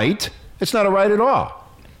not a right. It's not a right at all.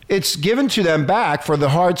 It's given to them back for the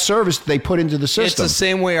hard service that they put into the It's system. the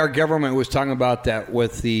same way our government was talking about that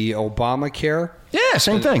with the Obamacare. Yeah,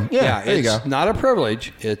 same thing. Yeah, there you go. It's not a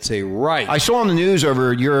privilege. It's a right. I saw on the news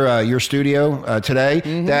over your studio today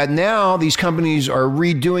that now these companies are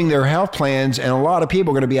redoing their health plans, and a lot of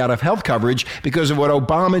people are going to be out of health coverage because of what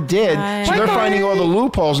Obama did. So they're finding all the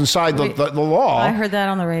loopholes inside the law. I heard that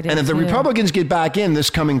on the radio. And if the Republicans get back in this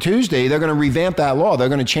coming Tuesday, they're going to revamp that law. They're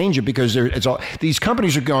going to change it because these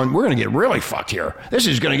companies are going, we're going to get really fucked here. This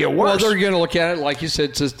is going to get worse. Well, they're going to look at it, like you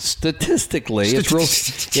said, statistically.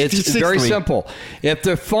 It's very simple. If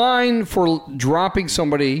the fine for dropping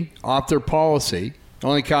somebody off their policy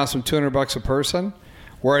only costs them $200 a person,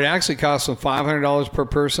 where it actually costs them $500 per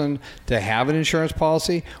person to have an insurance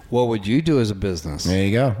policy, what would you do as a business? There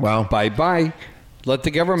you go. Well, bye-bye. Let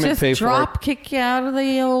the government pay for it. Kick you out of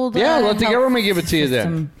the old. Yeah, let the health government give it to you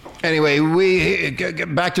system. then. Anyway, we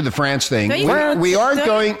get back to the France thing. We aren't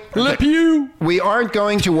going. We aren't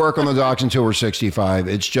going to work on the docks until we're 65.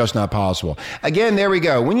 It's just not possible. Again, there we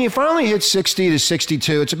go. When you finally hit 60 to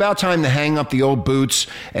 62, it's about time to hang up the old boots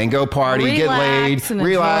and go party, get laid,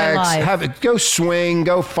 relax, go swing,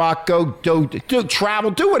 go fuck, go do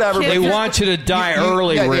travel, do whatever. They want you to die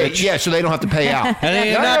early, Rich. Yeah, so they don't have to pay out. And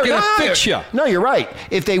they're not going to fix you. No, you're right.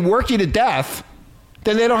 If they work you to death,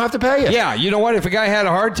 then they don't have to pay you. Yeah, you know what? If a guy had a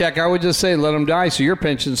heart attack, I would just say let him die so your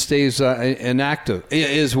pension stays inactive.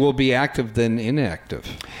 Will be active than inactive.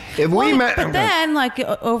 But then, like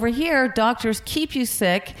over here, doctors keep you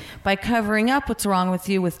sick by covering up what's wrong with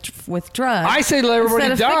you with drugs. I say let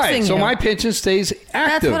everybody die so my pension stays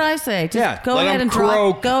active. That's what I say. Just go ahead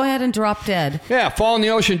and drop dead. Yeah, fall in the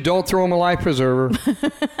ocean. Don't throw them a life preserver.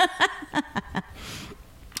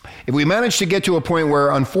 If we manage to get to a point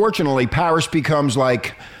where, unfortunately, Paris becomes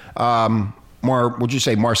like, would you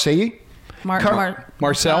say Marseille?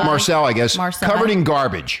 Marseille, I guess. Covered in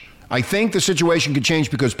garbage. I think the situation could change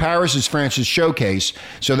because Paris is France's showcase.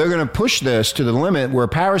 So they're going to push this to the limit where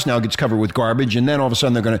Paris now gets covered with garbage, and then all of a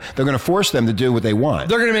sudden they're going to force them to do what they want.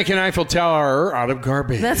 They're going to make an Eiffel Tower out of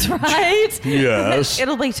garbage. That's right. Yes.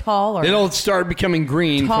 It'll be taller. It'll start becoming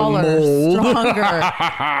green taller, from mold.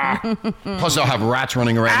 Stronger. Plus they'll have rats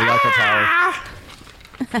running around the Eiffel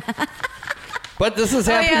Tower. But this is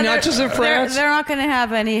happening not just in France. They're not going to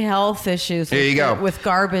have any health issues with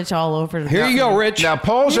garbage all over. Here you go, Rich. Now,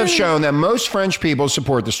 polls have shown that most French people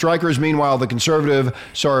support the strikers. Meanwhile, the conservative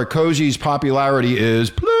Sarkozy's popularity is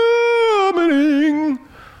plummeting.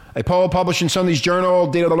 A poll published in Sunday's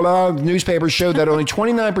Journal newspaper showed that only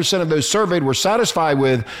 29% of those surveyed were satisfied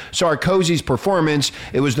with Sarkozy's performance.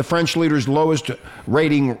 It was the French leader's lowest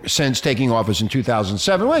rating since taking office in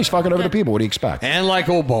 2007. Well, he's fucking over the people. What do you expect? And like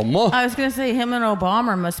Obama. I was going to say him and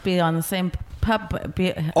Obama must be on the same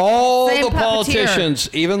all same the politicians,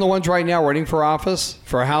 puppeteer. even the ones right now running for office,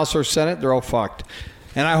 for House or Senate, they're all fucked.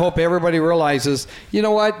 And I hope everybody realizes, you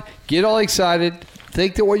know what? Get all excited.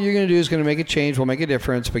 Think that what you're going to do is going to make a change, will make a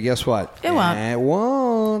difference, but guess what? It won't. It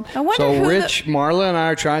won't. So Rich, Marla, and I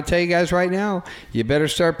are trying to tell you guys right now, you better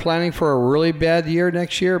start planning for a really bad year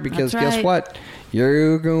next year because guess what?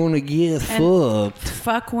 You're going to get fucked.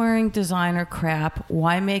 Fuck wearing designer crap.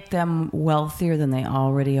 Why make them wealthier than they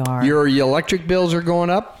already are? Your electric bills are going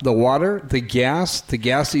up. The water, the gas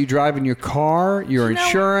that you drive in your car, your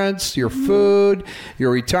insurance, your food,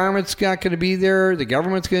 your retirement's not going to be there. The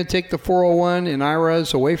government's going to take the 401 and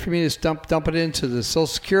IRAs away from you to dump it into the Social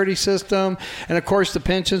Security system. And, of course, the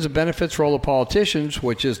pensions and benefits for all the politicians,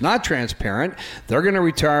 which is not transparent. They're going to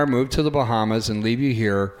retire, move to the Bahamas, and leave you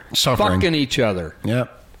here fucking each other.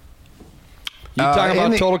 Yep. You talk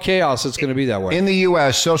about total chaos, it's going to be that way. In the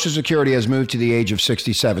U.S., Social Security has moved to the age of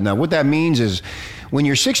 67. Now, what that means is when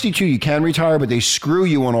you're 62, you can retire, but they screw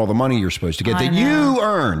you on all the money you're supposed to get that you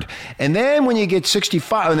earned. And then when you get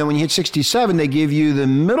 65, and then when you hit 67, they give you the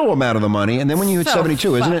middle amount of the money. And then when you hit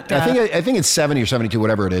 72, isn't it? I think it's 70 or 72,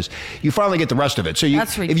 whatever it is. You finally get the rest of it. So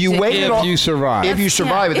if you wait if you survive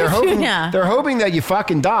it, they're hoping that you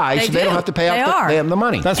fucking die, so they don't have to pay out the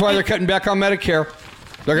money. That's why they're cutting back on Medicare.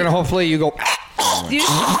 They're going to hopefully you go.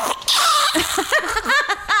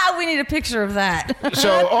 We need a picture of that.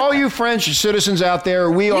 So all you French citizens out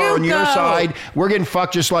there, we are on your side. We're getting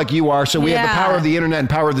fucked just like you are. So we have the power of the internet and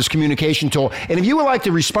power of this communication tool. And if you would like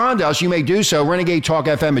to respond to us, you may do so.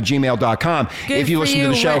 RenegadeTalkFM@gmail.com. If you listen to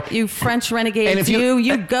the show. You French renegades, and if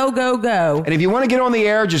you go. And if you want to get on the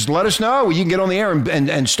air, just let us know. You can get on the air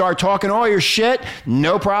and start talking all your shit.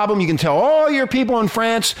 No problem. You can tell all your people in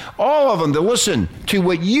France, all of them, to listen to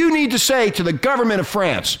what you need to say to the government of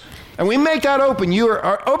France. And we make that open.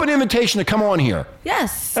 Our open invitation to come on here.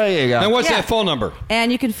 Yes. There you go. And what's that phone number?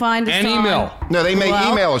 And you can find us email. No, they may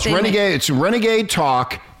email us. It's Renegade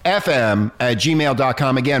Talk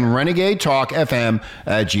renegadetalkfm@gmail.com. Again,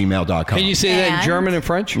 renegadetalkfm@gmail.com. Can you say that in And- German and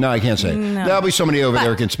French? No, I can't say it. No. There'll be somebody over But-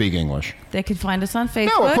 there who can speak English. They can find us on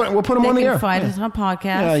Facebook. we'll put 'em on the air. They can find Yeah. us on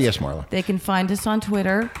podcast. Yes, Marla. They can find us on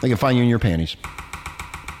Twitter. They can find you in your panties.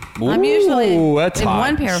 I'm usually Ooh, that's in hot.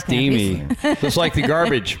 one pair of Steamy. Just like the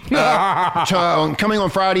garbage. Coming on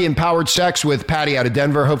Friday, Empowered Sex with Patty out of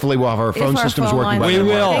Denver. Hopefully, we'll have our phone our systems phone working. lines by We then.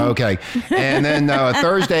 will. Okay. And then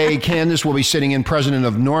Thursday, Candace will be sitting in, president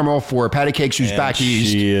of Normal, for Patty Cakes, who's back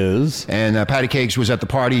east. She is. And Patty Cakes was at the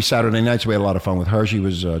party Saturday night, so we had a lot of fun with her. She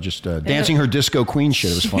was just dancing her disco queen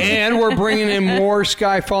shit. It was fun. And we're bringing in more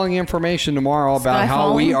sky falling information tomorrow about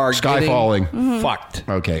how we are Sky getting falling. fucked.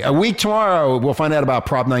 Okay. A week tomorrow, we'll find out about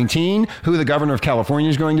Prop 19, who the governor of California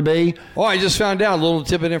is going to be. Oh, I just found out a little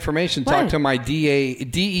tidbit information. What? Talk to my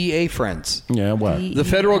DEA friends. Yeah, what? The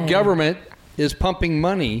federal Yeah. government is pumping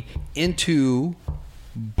money into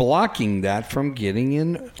blocking that from getting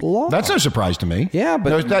in law. That's no surprise to me. Yeah,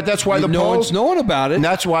 but that's why the no polls. one's knowing about it. And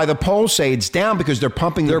that's why the polls say it's down, because they're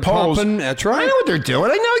pumping the polls. That's right. I know what they're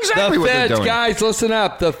doing. I know exactly The what feds, they're doing. guys, listen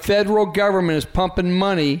up. The federal government is pumping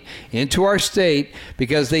money into our state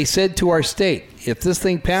because they said to our state, if this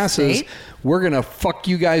thing passes, State? we're going to fuck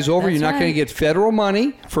you guys over. That's You're not going to right. get federal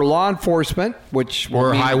money for law enforcement, which will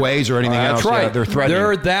Or mean- highways or anything That's else. Yeah, right. they're threatening.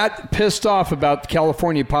 They're that pissed off about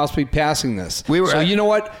California possibly passing this. So you know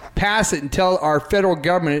what? Pass it and tell our federal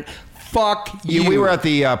government, fuck you. We were at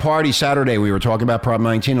the party Saturday. We were talking about Prop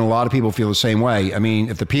 19, and a lot of people feel the same way. I mean,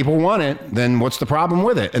 if the people want it, then what's the problem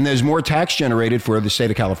with it? And there's more tax generated for the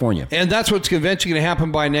state of California. And that's what's eventually going to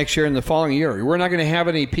happen by next year and the following year. We're not going to have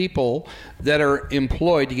any people that are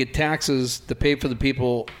employed to get taxes to pay for the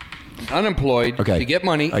people unemployed to get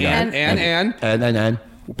money. I got And it. And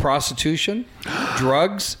prostitution,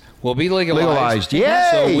 drugs will be legalized. Legalized. Yay!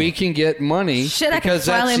 So we can get money Shit, I can because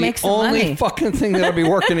finally that's make the some only money. fucking thing that'll be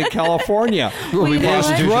working in California. Will be you know what?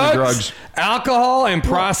 prostitution and drugs. Alcohol, and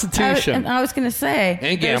prostitution. I was going to say,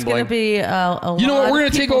 And there's going gambling. to be a lot You know what? We're of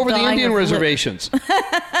going to take people over the dying Indian of li- reservations.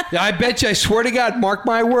 Yeah, I bet you. I swear to God, mark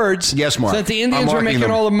my words. Yes, Mark. Since the I'm Indians are marking making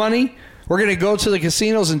them. all the money, we're going to go to the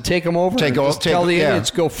casinos and take them over. and just tell the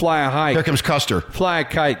Indians, go fly a hike. Here comes Custer. Fly a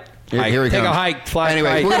kite. Here he Take comes. a hike. Fly Anyway,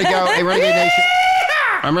 a kite. we're going to go. Hey, Renegade Nation.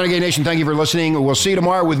 I'm Renegade Nation. Thank you for listening. We'll see you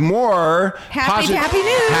tomorrow with more Happy news.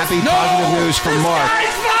 positive news from Mark.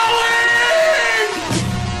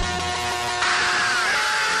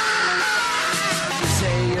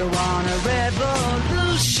 Say you want a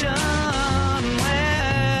revolution.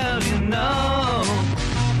 Well, you know,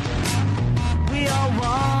 we all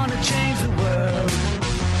want to change the world.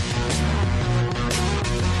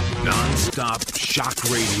 Non-stop shock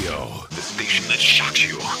radio. The station that shocks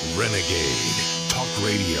you. Renegade Talk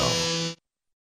Radio.